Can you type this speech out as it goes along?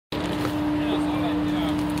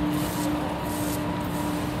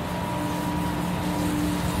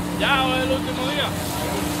Ya, hoy es el último día.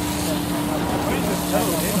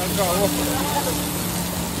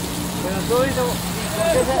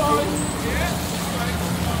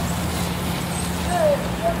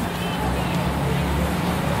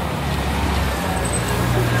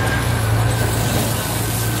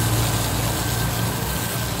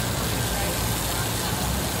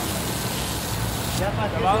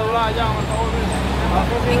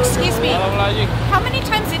 Excuse me, how many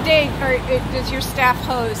times a day does your staff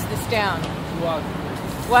hose this down?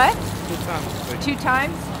 What? 2 times. 2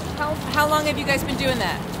 times? How long have you guys been doing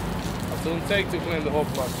that? How long it take to clean the whole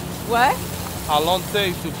block? What? How long it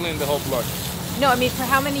take to clean the whole block? No, I mean for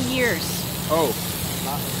how many years? Oh,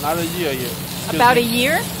 not a year yet. About a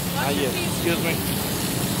year? Not yet. Excuse me.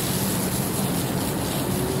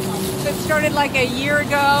 So it started like a year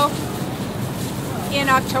ago in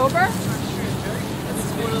October?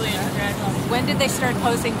 That's totally incorrect. When did they start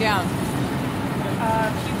closing down?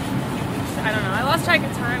 I don't know. I lost track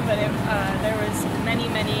of time, but there was many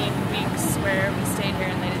weeks where we stayed here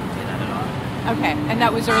and they didn't do that at all. Okay, and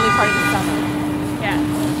that was early part of the summer? Yeah,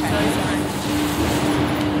 early summer.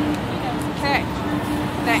 Okay.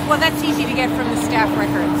 Well, that's easy to get from the staff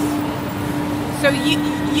records. So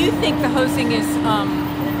you think the hosing is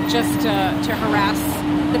just to harass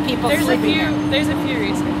the people sleeping here? There's a few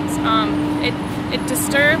reasons. It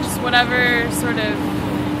disturbs whatever sort of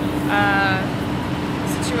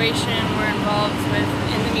situation we're involved with.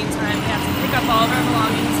 In the meantime, we have to pick up all of our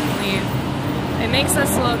belongings and leave. It makes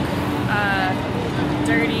us look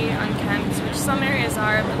dirty, unkempt, which some areas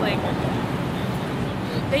are, but like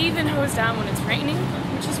they even hose down when it's raining,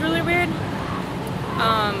 which is really weird.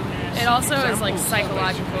 It also is like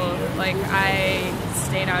psychological. Like I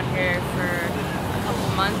stayed out here for a couple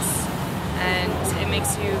months, and it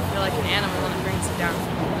makes you feel like an animal and it brings you down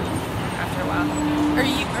after a while. Are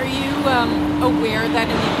you aware that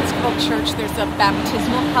in the Episcopal Church there's a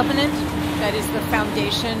baptismal covenant that is the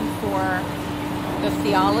foundation for the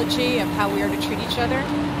theology of how we are to treat each other?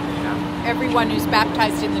 Yeah. Everyone who's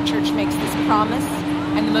baptized in the church makes this promise,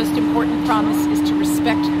 and the most important promise is to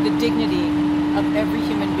respect the dignity of every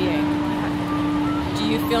human being. Do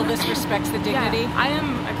you feel this respects the dignity? Yeah, I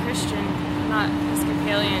am a Christian, not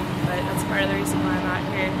Episcopalian, but that's part of the reason why I'm out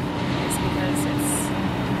here, is because it's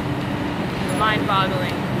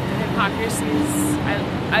mind-boggling. The hypocrisies.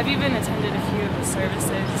 I've even attended a few of the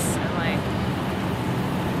services, and like,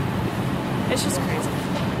 it's just crazy.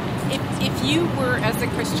 If you were, as a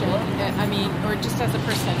Christian, or just as a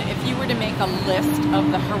person, if you were to make a list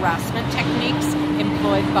of the harassment techniques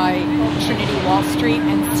employed by Trinity Wall Street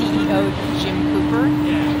and CEO Jim Cooper,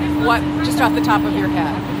 what, just off the top of your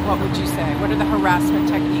head, what would you say? What are the harassment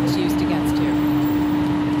techniques used against you?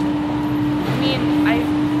 I mean,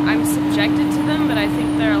 I'm subjected to them, but I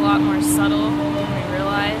think they're a lot more subtle than we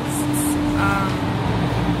realize.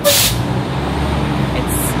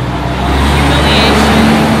 It's humiliation.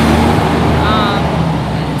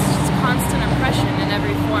 It's just constant oppression in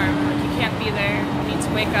every form. Like, you can't be there. You need to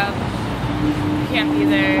wake up. You can't be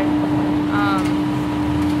there.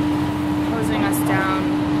 Closing us down.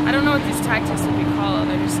 I don't know what these tactics would be called.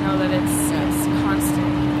 I just know that it's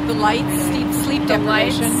constant. The lights, sleep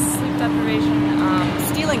deprivation. Sleep deprivation.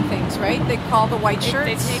 Stealing things, right? They call the white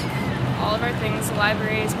shirts. They take all of our things. The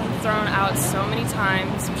library has been thrown out so many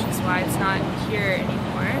times, which is why it's not here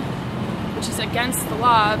anymore, which is against the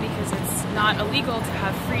law because it's not illegal to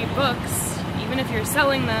have free books. Even if you're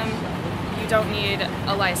selling them, you don't need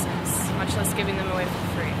a license, much less giving them away for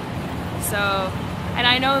free. So, and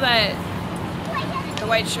I know that the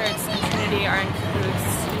white shirts and Trinity are in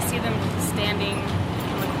cahoots. We see them standing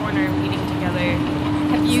in the corner meeting together.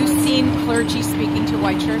 Have you seen clergy speaking to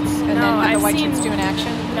white shirts and then have the white shirts do an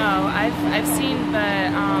action? No, I've seen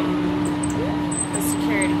the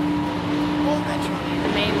security,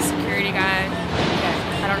 the main security guy.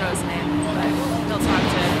 I don't know his name, but he'll talk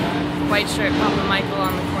to white shirt Papa Michael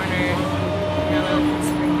on the corner.